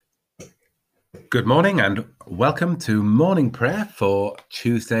Good morning and welcome to morning prayer for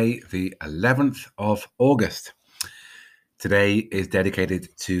Tuesday, the 11th of August. Today is dedicated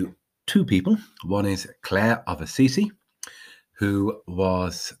to two people. One is Clare of Assisi, who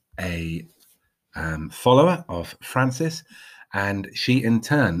was a follower of Francis, and she in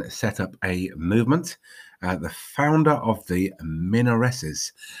turn set up a movement, the founder of the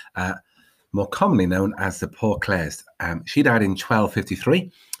Minaresses, more commonly known as the Poor Clares. She died in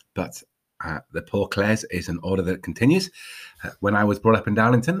 1253, but the Poor Clares is an order that continues. When I was brought up in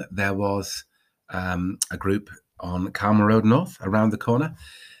Darlington, there was a group on Carmel Road North, around the corner.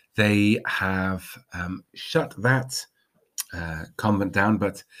 They have shut that convent down,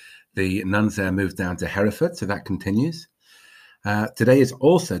 but the nuns there moved down to Hereford, so that continues. Today is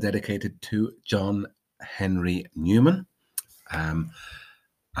also dedicated to John Henry Newman,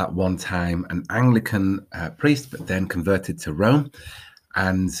 at one time an Anglican priest, but then converted to Rome.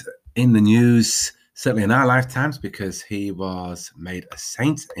 And in the news, certainly in our lifetimes, because he was made a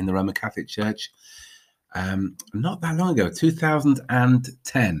saint in the Roman Catholic Church not that long ago,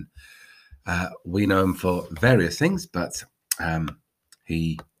 2010. We know him for various things, but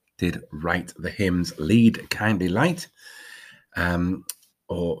he did write the hymns Lead Kindly Light,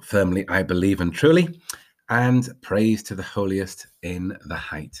 or Firmly I Believe and Truly, and Praise to the Holiest in the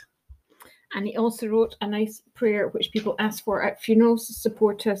Height. And he also wrote a nice prayer which people ask for at funerals to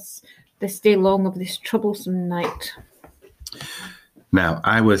support us this day long of this troublesome night. Now,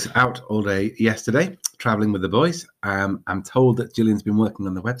 I was out all day yesterday, traveling with the boys. I'm told that Gillian's been working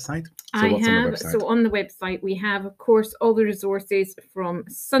on the website. So what's on the website? So on the website, we have, of course, all the resources from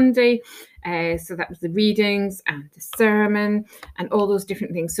Sunday. So that was the readings and the sermon and all those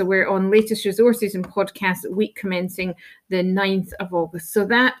different things. So we're on latest resources and podcasts week commencing the 9th of August. So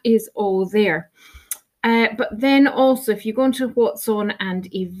that is all there. But then also, if you go into What's On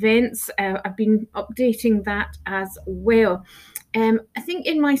and events, I've been updating that as well. I think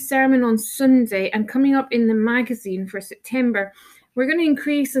in my sermon on Sunday and coming up in the magazine for September, we're going to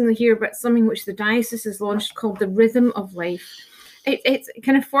increasingly hear about something which the diocese has launched called the Rhythm of Life. It's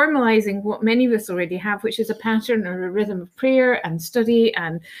kind of formalizing what many of us already have, which is a pattern or a rhythm of prayer and study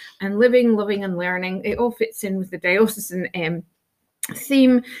and living, loving and learning. It all fits in with the diocesan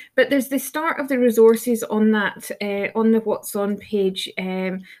theme, but there's the start of the resources on that on the What's On page,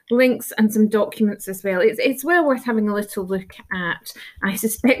 links and some documents as well. It's well worth having a little look at. I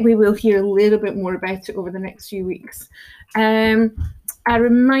suspect we will hear a little bit more about it over the next few weeks. A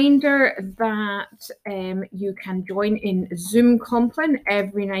reminder that you can join in Zoom Compline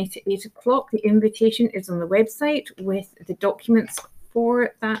every night at 8 o'clock. The invitation is on the website with the documents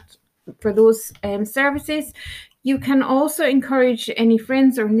for that, for those services. You can also encourage any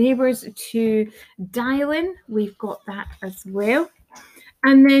friends or neighbours to dial in. We've got that as well.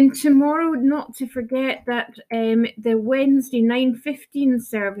 And then tomorrow, not to forget that the Wednesday 9:15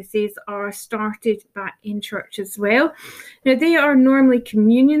 services are started back in church as well. Now, they are normally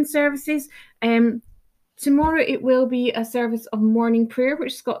communion services. Tomorrow it will be a service of morning prayer,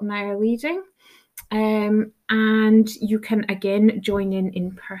 which Scott and I are leading. And you can again join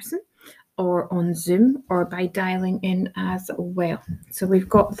in person or on Zoom or by dialing in as well. So we've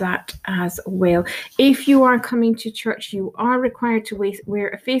got that as well. If you are coming to church, you are required to wear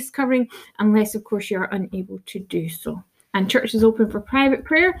a face covering, unless, of course, you're unable to do so. And church is open for private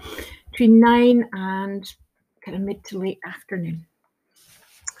prayer between 9 and kind of mid to late afternoon.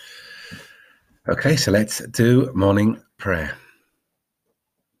 Okay, so let's do morning prayer.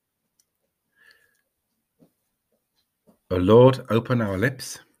 O Lord, open our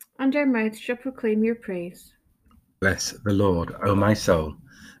lips, and our mouths shall proclaim your praise. Bless the Lord, O my soul,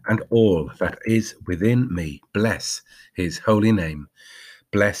 and all that is within me. Bless his holy name.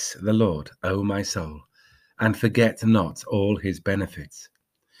 Bless the Lord, O my soul, and forget not all his benefits,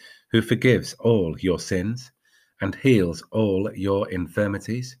 who forgives all your sins and heals all your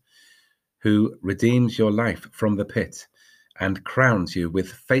infirmities, who redeems your life from the pit and crowns you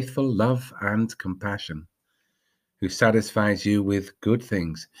with faithful love and compassion, who satisfies you with good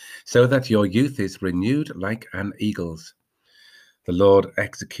things, so that your youth is renewed like an eagle's. The Lord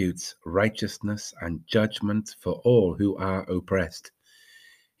executes righteousness and judgment for all who are oppressed.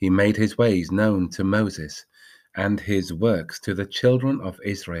 He made his ways known to Moses, and his works to the children of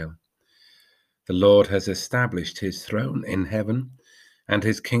Israel. The Lord has established his throne in heaven, and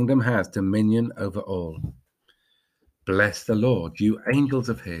his kingdom has dominion over all. Bless the Lord, you angels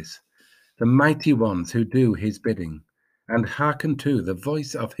of his, the mighty ones who do his bidding, and hearken to the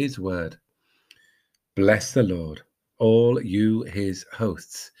voice of his word. Bless the Lord, all you his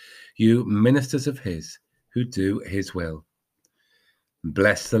hosts, you ministers of his, who do his will.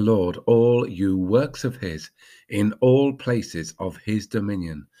 Bless the Lord, all you works of his, in all places of his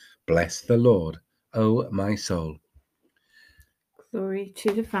dominion. Bless the Lord, O my soul. Glory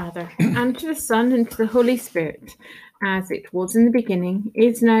to the Father, and to the Son, and to the Holy Spirit, as it was in the beginning,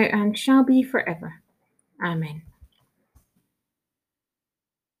 is now, and shall be forever. Amen.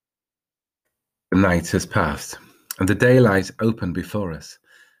 The night has passed, and the day lies open before us.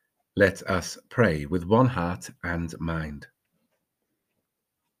 Let us pray with one heart and mind.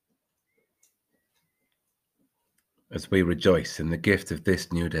 As we rejoice in the gift of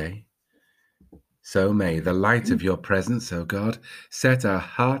this new day, so may the light of your presence, O God, set our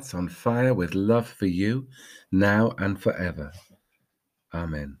hearts on fire with love for you, now and forever.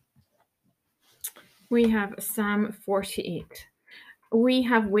 Amen. We have Psalm 48. We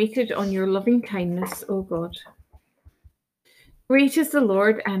have waited on your loving kindness, O God. Great is the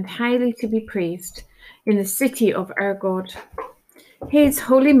Lord, and highly to be praised in the city of our God. His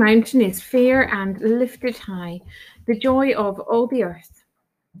holy mountain is fair and lifted high, the joy of all the earth.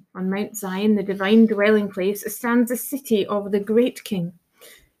 On Mount Zion, the divine dwelling place, stands the city of the great King.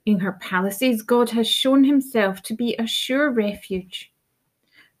 In her palaces, God has shown himself to be a sure refuge.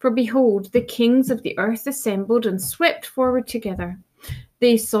 For behold, the kings of the earth assembled and swept forward together.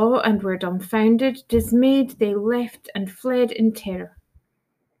 They saw and were dumbfounded, dismayed, they left and fled in terror.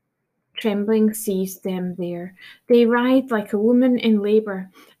 Trembling seized them there. They writhed like a woman in labor,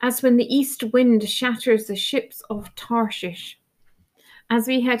 as when the east wind shatters the ships of Tarshish. As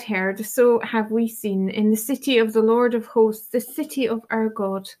we had heard, so have we seen in the city of the Lord of hosts, the city of our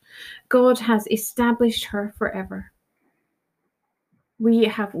God. God has established her forever. We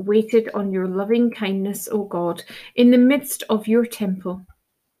have waited on your loving kindness, O God, in the midst of your temple.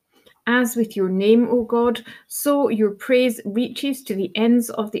 As with your name, O God, so your praise reaches to the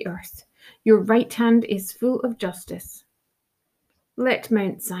ends of the earth. Your right hand is full of justice. Let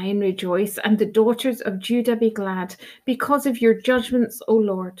Mount Zion rejoice, and the daughters of Judah be glad, because of your judgments, O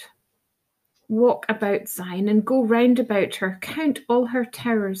Lord. Walk about Zion and go round about her. Count all her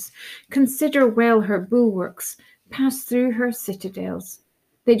towers. Consider well her bulwarks. Pass through her citadels,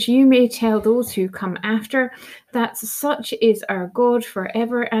 that you may tell those who come after that such is our God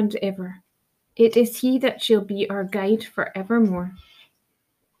forever and ever. It is he that shall be our guide forevermore.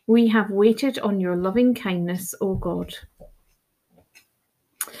 We have waited on your loving kindness, O God.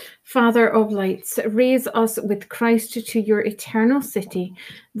 Father of lights, raise us with Christ to your eternal city,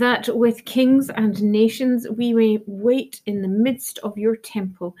 that with kings and nations we may wait in the midst of your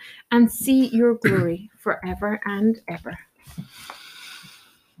temple and see your glory forever and ever.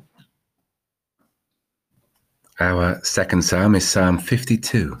 Our second psalm is Psalm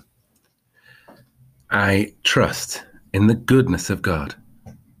 52. I trust in the goodness of God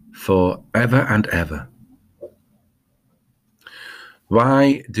forever and ever.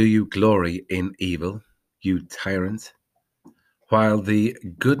 Why do you glory in evil, you tyrant, while the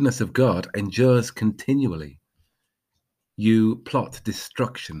goodness of God endures continually? You plot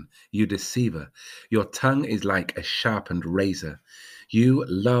destruction, you deceiver. Your tongue is like a sharpened razor. You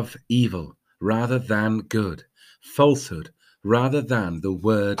love evil rather than good, falsehood rather than the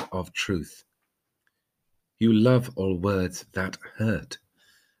word of truth. You love all words that hurt,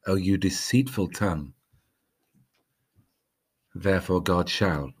 O you deceitful tongue. Therefore God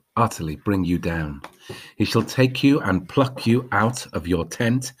shall utterly bring you down. He shall take you and pluck you out of your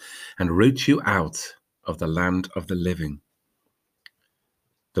tent and root you out of the land of the living.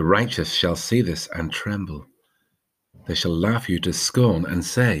 The righteous shall see this and tremble. They shall laugh you to scorn and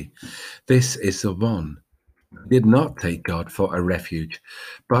say, this is the one who did not take God for a refuge,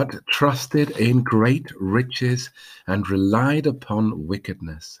 but trusted in great riches and relied upon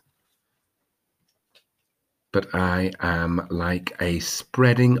wickedness. But I am like a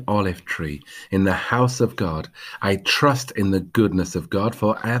spreading olive tree in the house of God. I trust in the goodness of God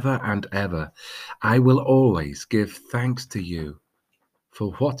forever and ever. I will always give thanks to you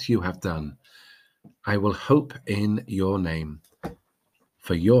for what you have done. I will hope in your name,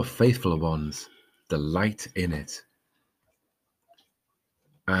 for your faithful ones delight in it.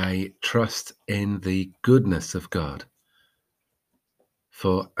 I trust in the goodness of God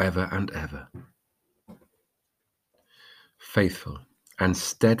forever and ever. Faithful and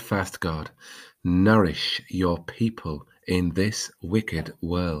steadfast God, nourish your people in this wicked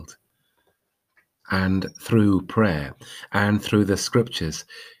world. And through prayer and through the scriptures,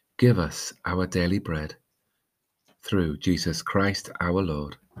 give us our daily bread. Through Jesus Christ our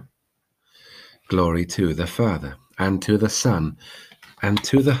Lord. Glory to the Father, and to the Son, and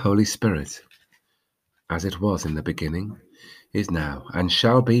to the Holy Spirit, as it was in the beginning, is now, and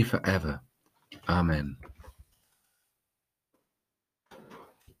shall be forever. Amen.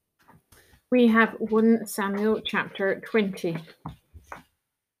 We have 1 Samuel chapter 20.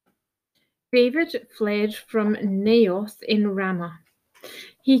 David fled from Naioth in Ramah.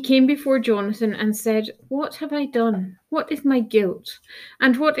 He came before Jonathan and said, "What have I done? What is my guilt?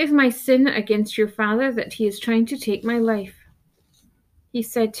 And what is my sin against your father that he is trying to take my life?" He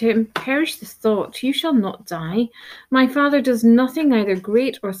said to him, "Perish the thought, you shall not die. My father does nothing either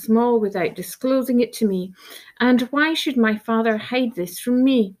great or small without disclosing it to me. And why should my father hide this from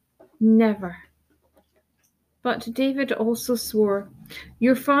me? Never." But David also swore,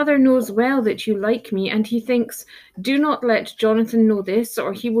 "Your father knows well that you like me, and he thinks, 'Do not let Jonathan know this,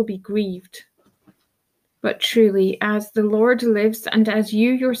 or he will be grieved.' But truly, as the Lord lives, and as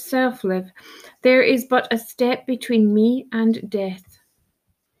you yourself live, there is but a step between me and death."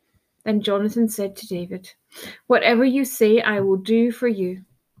 Then Jonathan said to David, "Whatever you say, I will do for you."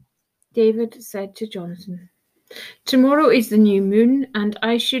 David said to Jonathan, "Tomorrow is the new moon, and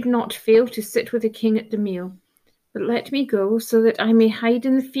I should not fail to sit with the king at the meal. But let me go, so that I may hide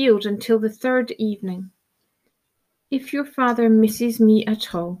in the field until the 3rd evening. If your father misses me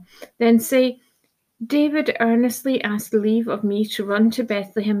at all, then say, 'David earnestly asked leave of me to run to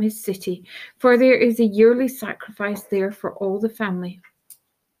Bethlehem, his city, for there is a yearly sacrifice there for all the family.'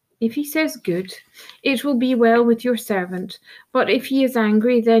 If he says good, it will be well with your servant. But if he is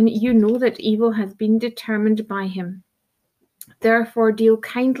angry, then you know that evil has been determined by him. Therefore deal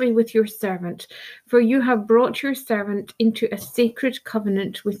kindly with your servant, for you have brought your servant into a sacred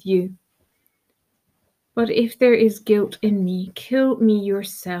covenant with you. But if there is guilt in me, kill me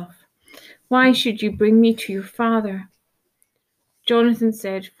yourself. Why should you bring me to your father?" Jonathan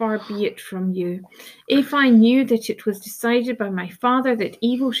said, "Far be it from you. If I knew that it was decided by my father that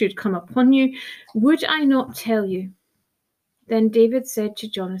evil should come upon you, would I not tell you?" Then David said to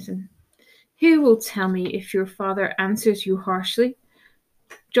Jonathan, "Who will tell me if your father answers you harshly?"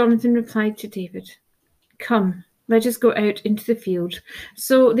 Jonathan replied to David, "Come, let us go out into the field."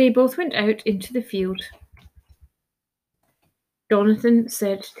 So they both went out into the field. Jonathan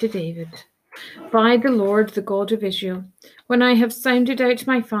said to David, "By the Lord, the God of Israel, when I have sounded out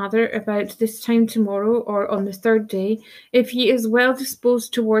my father about this time tomorrow or on the 3rd day, if he is well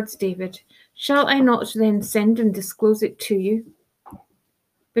disposed towards David, shall I not then send and disclose it to you?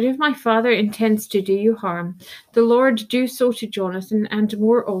 But if my father intends to do you harm, the Lord do so to Jonathan and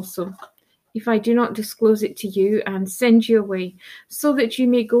more also, if I do not disclose it to you and send you away, so that you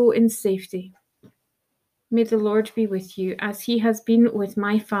may go in safety. May the Lord be with you, as he has been with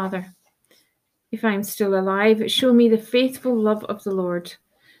my father. If I am still alive, show me the faithful love of the Lord.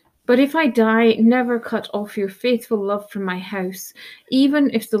 But if I die, never cut off your faithful love from my house, even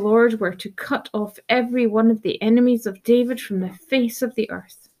if the Lord were to cut off every one of the enemies of David from the face of the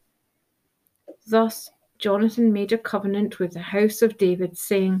earth." Thus Jonathan made a covenant with the house of David,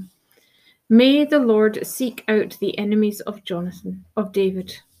 saying, "May the Lord seek out the enemies of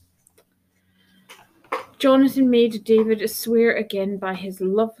David." Jonathan made David swear again by his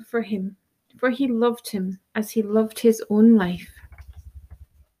love for him, for he loved him as he loved his own life.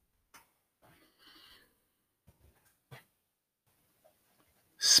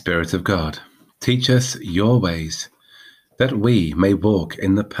 Spirit of God, teach us your ways, that we may walk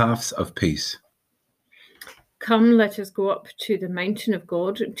in the paths of peace. Come, let us go up to the mountain of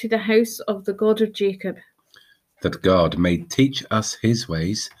God, to the house of the God of Jacob. That God may teach us his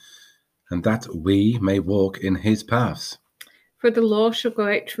ways, and that we may walk in his paths. For the law shall go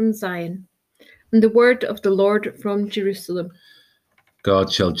out from Zion, and the word of the Lord from Jerusalem.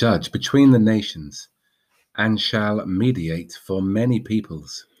 God shall judge between the nations, and shall mediate for many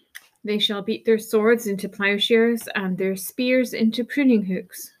peoples. They shall beat their swords into plowshares, and their spears into pruning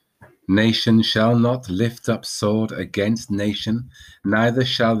hooks. Nation shall not lift up sword against nation, neither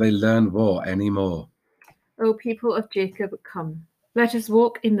shall they learn war any more. O people of Jacob, come, let us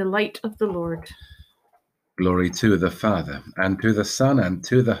walk in the light of the Lord. Glory to the Father, and to the Son, and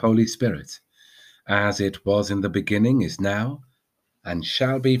to the Holy Spirit, as it was in the beginning, is now, and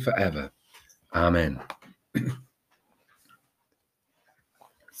shall be forever. Amen.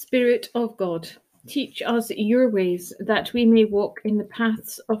 Spirit of God, teach us your ways, that we may walk in the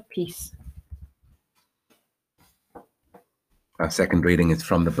paths of peace. Our second reading is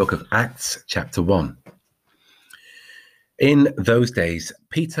from the book of Acts, chapter 1. In those days,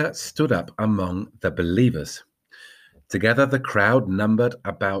 Peter stood up among the believers. Together the crowd numbered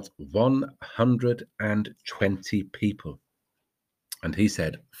about 120 people. And he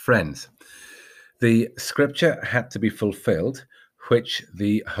said, "Friends, the scripture had to be fulfilled, which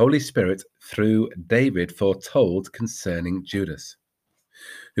the Holy Spirit through David foretold concerning Judas,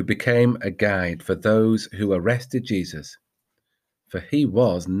 who became a guide for those who arrested Jesus. for he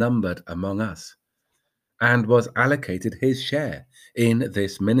was numbered among us, and was allocated his share in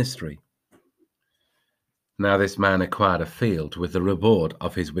this ministry. Now this man acquired a field with the reward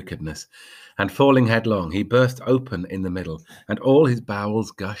of his wickedness, and falling headlong, he burst open in the middle, and all his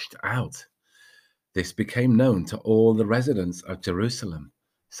bowels gushed out. This became known to all the residents of Jerusalem,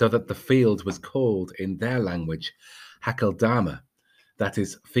 so that the field was called in their language Hakeldama, that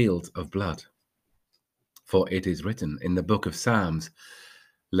is, field of blood. For it is written in the book of Psalms,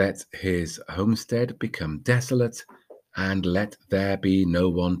 let his homestead become desolate, and let there be no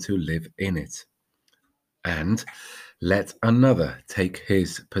one to live in it. And let another take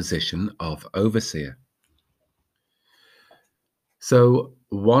his position of overseer. So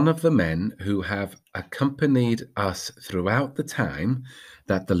one of the men who have accompanied us throughout the time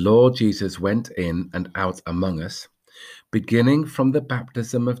that the Lord Jesus went in and out among us, beginning from the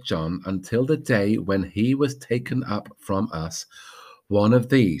baptism of John until the day when he was taken up from us, one of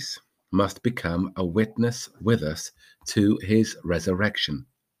these must become a witness with us to his resurrection.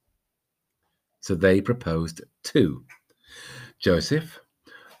 So they proposed two: Joseph,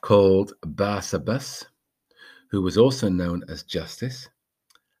 called Barsabas, who was also known as Justus,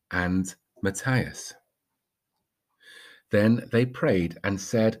 and Matthias. Then they prayed and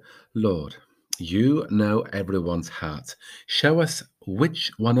said, Lord, you know everyone's heart. Show us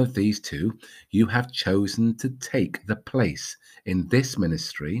which one of these two you have chosen to take the place in this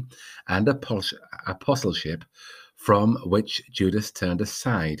ministry and apostleship from which Judas turned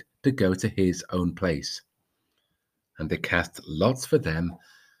aside to go to his own place. And they cast lots for them,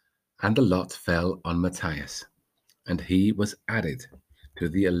 and the lot fell on Matthias, and he was added to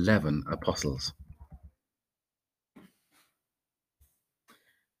the 11 apostles.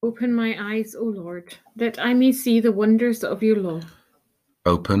 Open my eyes, O Lord, that I may see the wonders of your law.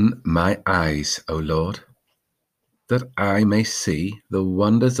 Open my eyes, O Lord, that I may see the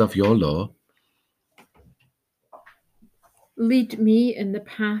wonders of your law. Lead me in the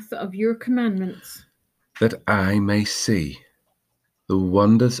path of your commandments, that I may see the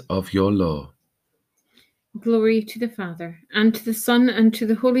wonders of your law. Glory to the Father, and to the Son, and to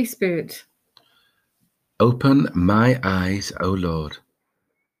the Holy Spirit. Open my eyes, O Lord,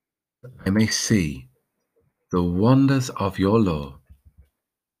 that I may see the wonders of your law.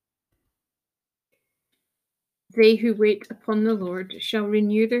 They who wait upon the Lord shall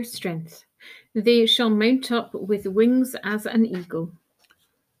renew their strength. They shall mount up with wings as an eagle.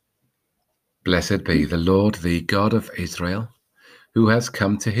 Blessed be the Lord, the God of Israel, who has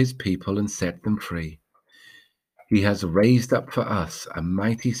come to his people and set them free. He has raised up for us a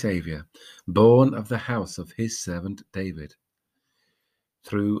mighty Saviour, born of the house of his servant David.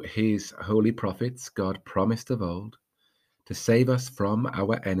 Through his holy prophets, God promised of old to save us from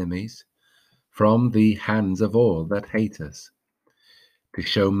our enemies, from the hands of all that hate us, to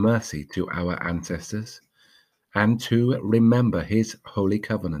show mercy to our ancestors, and to remember his holy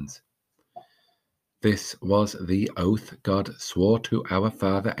covenant. This was the oath God swore to our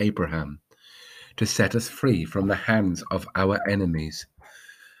father Abraham, to set us free from the hands of our enemies,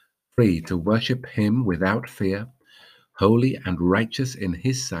 free to worship him without fear, holy and righteous in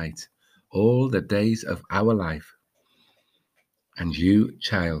his sight, all the days of our life. And you,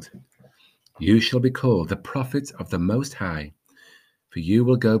 child, you shall be called the prophet of the Most High, for you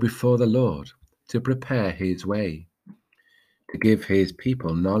will go before the Lord to prepare his way, to give his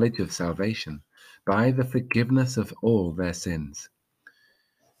people knowledge of salvation by the forgiveness of all their sins.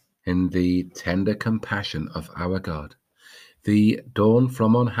 In the tender compassion of our God, the dawn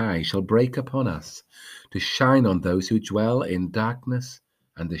from on high shall break upon us, to shine on those who dwell in darkness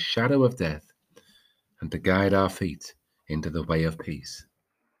and the shadow of death, and to guide our feet into the way of peace.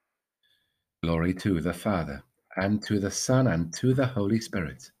 Glory to the Father, and to the Son, and to the Holy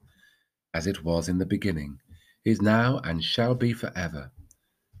Spirit, as it was in the beginning, is now, and shall be forever.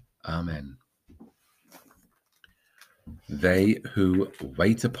 Amen. They who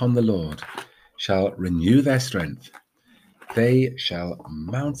wait upon the Lord shall renew their strength. They shall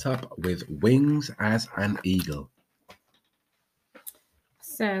mount up with wings as an eagle.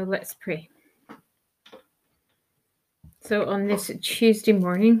 So let's pray. So on this Tuesday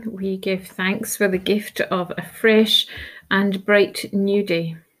morning, we give thanks for the gift of a fresh and bright new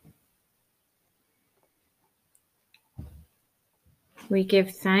day. We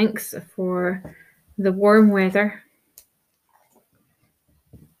give thanks for the warm weather.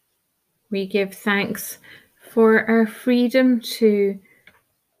 We give thanks for our freedom to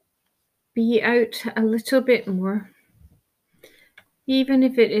be out a little bit more, even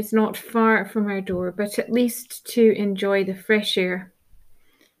if it is not far from our door, but at least to enjoy the fresh air,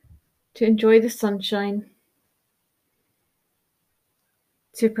 to enjoy the sunshine,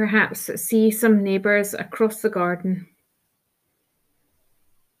 to perhaps see some neighbours across the garden,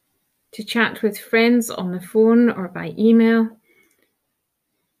 to chat with friends on the phone or by email,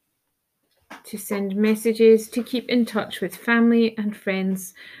 to send messages, to keep in touch with family and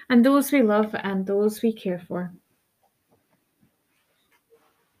friends and those we love and those we care for.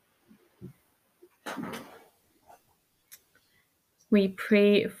 We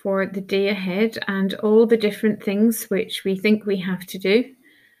pray for the day ahead and all the different things which we think we have to do,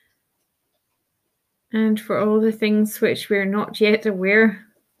 and for all the things which we're not yet aware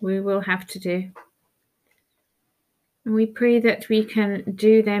we will have to do. And we pray that we can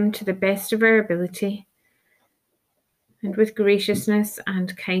do them to the best of our ability and with graciousness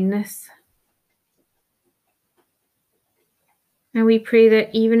and kindness. And we pray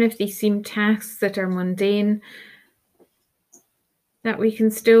that even if they seem tasks that are mundane, that we can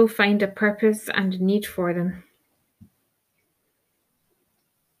still find a purpose and a need for them.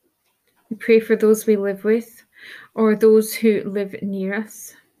 We pray for those we live with or those who live near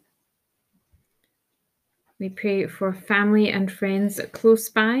us. We pray for family and friends close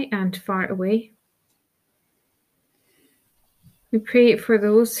by and far away. We pray for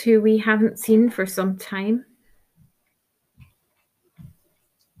those who we haven't seen for some time,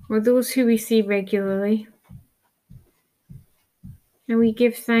 or those who we see regularly. And we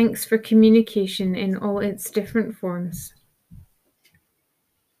give thanks for communication in all its different forms.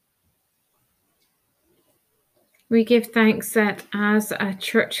 We give thanks that as a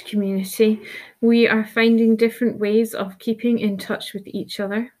church community, we are finding different ways of keeping in touch with each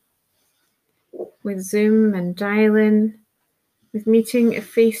other, with Zoom and dial-in, with meeting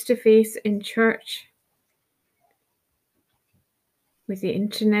face-to-face in church, with the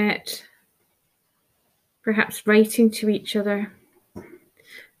internet, perhaps writing to each other.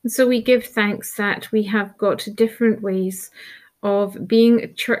 And so we give thanks that we have got different ways of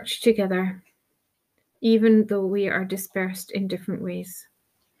being church together, even though we are dispersed in different ways.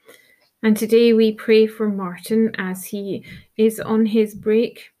 And today we pray for Martin as he is on his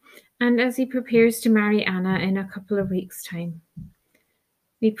break and as he prepares to marry Anna in a couple of weeks' time.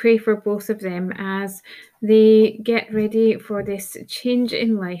 We pray for both of them as they get ready for this change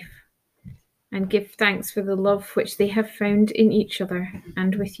in life and give thanks for the love which they have found in each other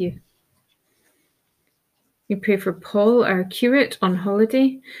and with you. We pray for Paul, our curate, on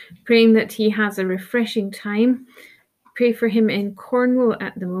holiday, praying that he has a refreshing time. Pray for him in Cornwall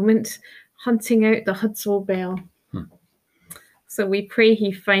at the moment, hunting out the Hudswell Bell. So we pray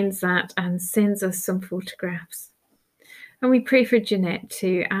he finds that and sends us some photographs. And we pray for Jeanette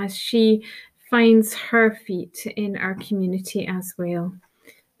too, as she finds her feet in our community as well,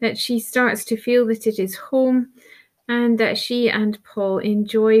 that she starts to feel that it is home and that she and Paul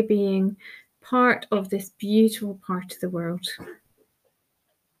enjoy being part of this beautiful part of the world.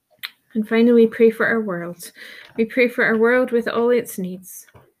 And finally, we pray for our world. We pray for our world with all its needs.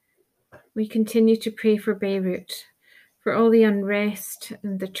 We continue to pray for Beirut, for all the unrest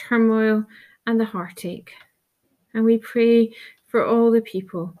and the turmoil and the heartache. And we pray for all the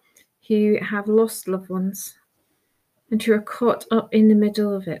people who have lost loved ones and who are caught up in the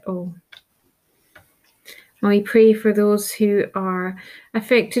middle of it all. And we pray for those who are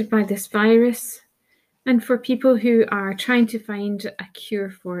affected by this virus and for people who are trying to find a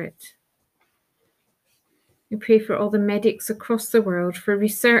cure for it. We pray for all the medics across the world, for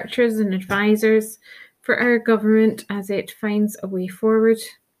researchers and advisors, for our government as it finds a way forward.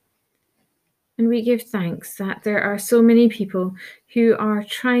 And we give thanks that there are so many people who are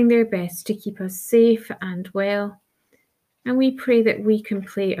trying their best to keep us safe and well. And we pray that we can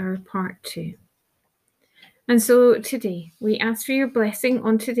play our part too. And so today, we ask for your blessing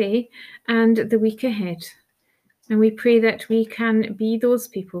on today and the week ahead. And we pray that we can be those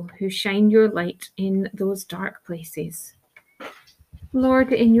people who shine your light in those dark places.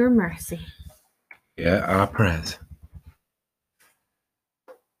 Lord, in your mercy. Hear our prayers.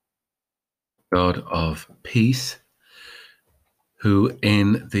 God of peace, who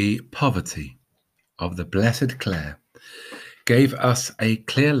in the poverty of the blessed Clare gave us a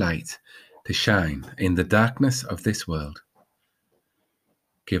clear light to shine in the darkness of this world,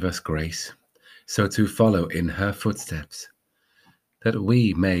 give us grace so to follow in her footsteps, that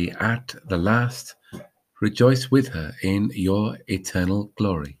we may at the last rejoice with her in your eternal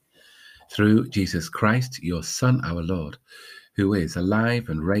glory. Through Jesus Christ, your Son, our Lord, who is alive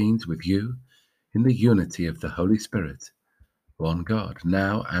and reigns with you in the unity of the Holy Spirit, one God,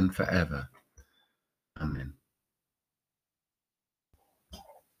 now and forever. Amen.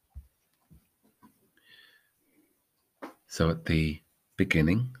 So at the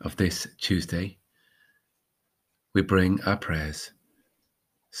beginning of this Tuesday, we bring our prayers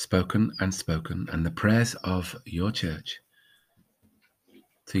spoken, and the prayers of your church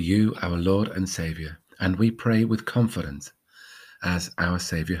to you, our Lord and Saviour, and we pray with confidence, as our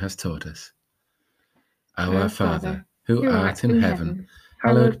Saviour has taught us. Our Father, who art in heaven,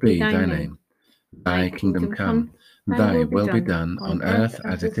 hallowed be thy name. Thy kingdom come, thy will be done on earth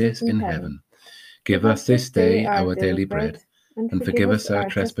as it is in heaven. Give us this day our daily bread, and forgive us our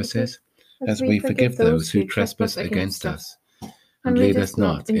trespasses, as we forgive those who trespass against us. And lead us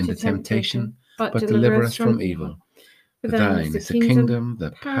not into temptation, but deliver us from evil. For thine is the kingdom,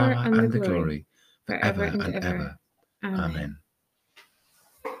 the power, and the glory, forever and ever. Amen.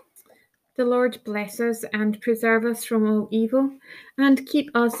 The Lord bless us and preserve us from all evil, and keep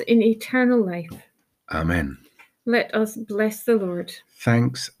us in eternal life. Amen. Let us bless the Lord.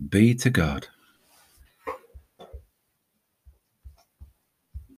 Thanks be to God.